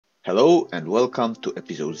Hello and welcome to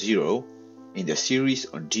episode 0 in the series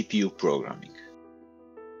on GPU programming.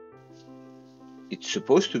 It's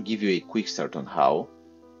supposed to give you a quick start on how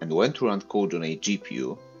and when to run code on a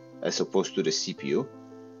GPU as opposed to the CPU,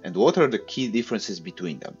 and what are the key differences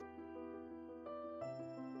between them.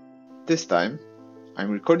 This time,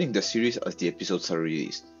 I'm recording the series as the episodes are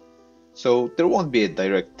released, so there won't be a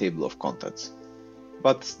direct table of contents,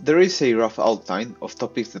 but there is a rough outline of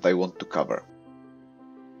topics that I want to cover.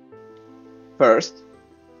 First,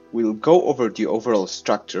 we'll go over the overall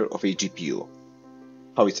structure of a GPU,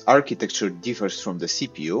 how its architecture differs from the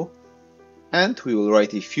CPU, and we will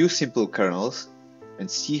write a few simple kernels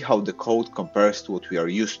and see how the code compares to what we are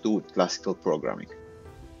used to with classical programming.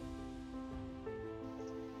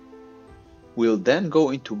 We'll then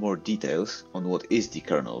go into more details on what is the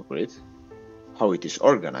kernel grid, how it is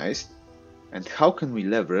organized, and how can we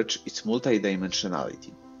leverage its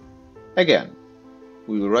multidimensionality. Again,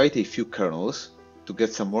 we will write a few kernels to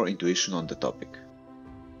get some more intuition on the topic.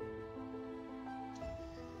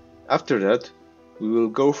 After that, we will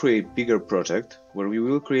go through a bigger project where we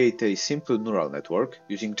will create a simple neural network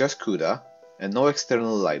using just CUDA and no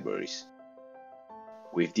external libraries.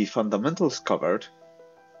 With the fundamentals covered,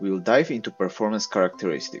 we will dive into performance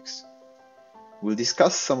characteristics. We'll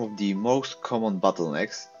discuss some of the most common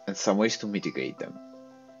bottlenecks and some ways to mitigate them.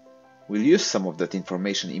 We'll use some of that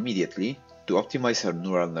information immediately to optimize our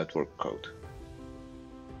neural network code.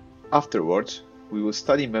 Afterwards, we will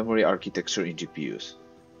study memory architecture in GPUs.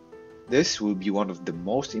 This will be one of the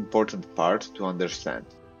most important parts to understand,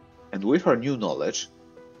 and with our new knowledge,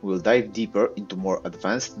 we'll dive deeper into more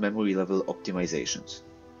advanced memory level optimizations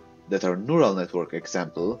that our neural network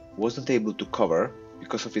example wasn't able to cover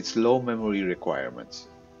because of its low memory requirements.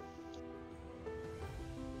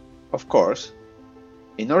 Of course,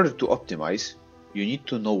 in order to optimize, you need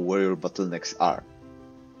to know where your bottlenecks are,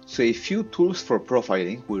 so a few tools for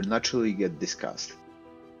profiling will naturally get discussed.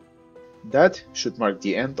 That should mark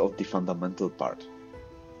the end of the fundamental part.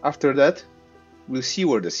 After that, we'll see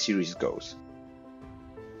where the series goes.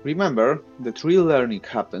 Remember that real learning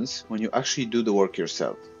happens when you actually do the work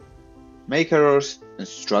yourself, make errors, and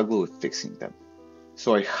struggle with fixing them.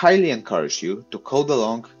 So I highly encourage you to code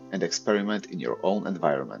along and experiment in your own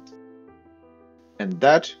environment. And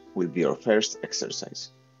that will be your first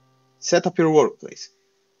exercise. Set up your workplace.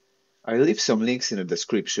 I'll leave some links in the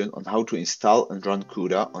description on how to install and run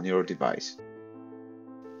CUDA on your device.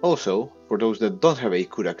 Also, for those that don't have a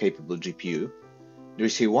CUDA-capable GPU, there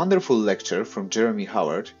is a wonderful lecture from Jeremy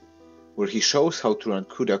Howard where he shows how to run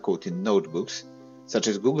CUDA code in notebooks such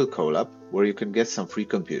as Google Colab, where you can get some free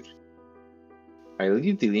compute. I'll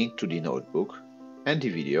leave the link to the notebook and the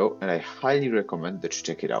video, and I highly recommend that you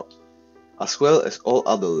check it out, as well as all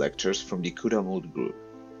other lectures from the CUDA Mode group.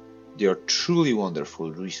 They are truly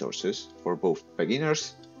wonderful resources for both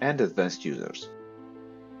beginners and advanced users.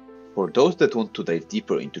 For those that want to dive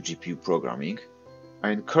deeper into GPU programming,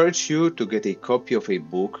 I encourage you to get a copy of a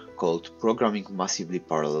book called Programming Massively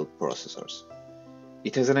Parallel Processors.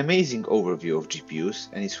 It has an amazing overview of GPUs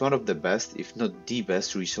and is one of the best, if not the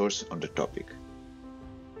best, resource on the topic.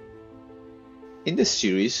 In this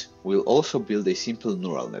series, we'll also build a simple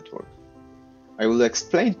neural network. I will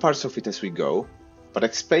explain parts of it as we go, but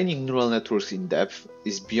explaining neural networks in depth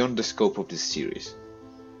is beyond the scope of this series.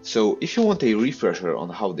 So if you want a refresher on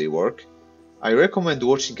how they work, I recommend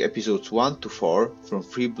watching episodes 1 to 4 from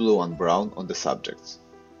Free Blue and Brown on the subjects.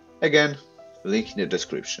 Again, link in the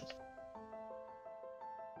description.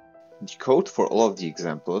 The code for all of the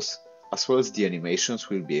examples, as well as the animations,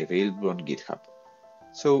 will be available on GitHub,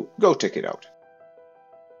 so go check it out.